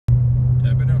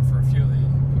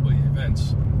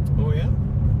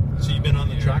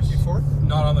Motorsport?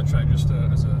 Not on the track, just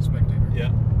as a spectator.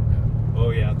 Yeah.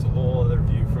 Oh yeah, it's a whole other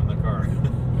view from the car.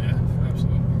 Yeah,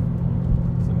 absolutely.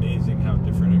 It's amazing how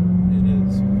different it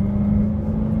is.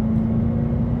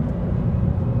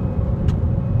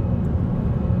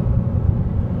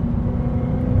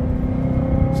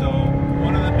 So,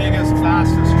 one of the biggest,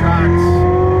 fastest tracks.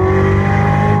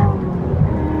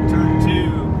 Turn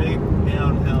 2, big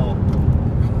downhill.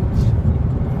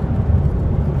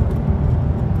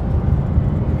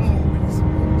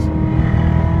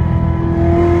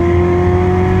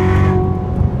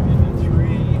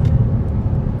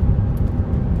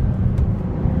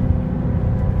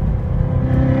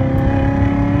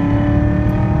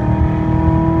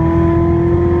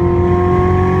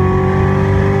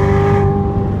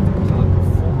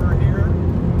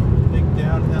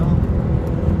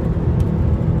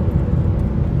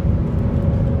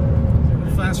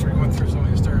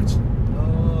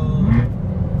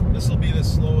 This will be the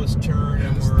slowest turn,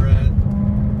 and we're at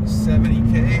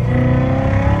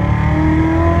 70K.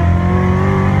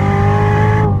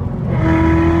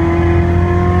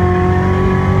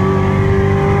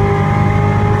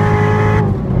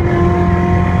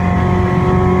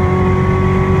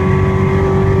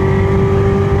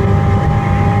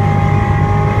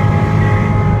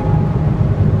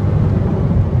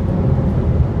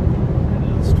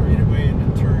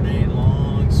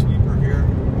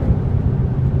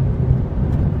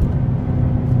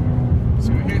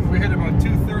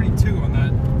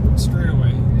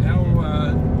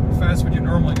 Would you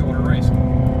normally go in a race? We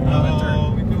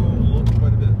go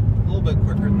quite a little bit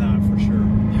quicker than that for sure.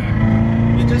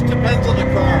 Yeah. It just depends on the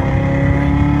car.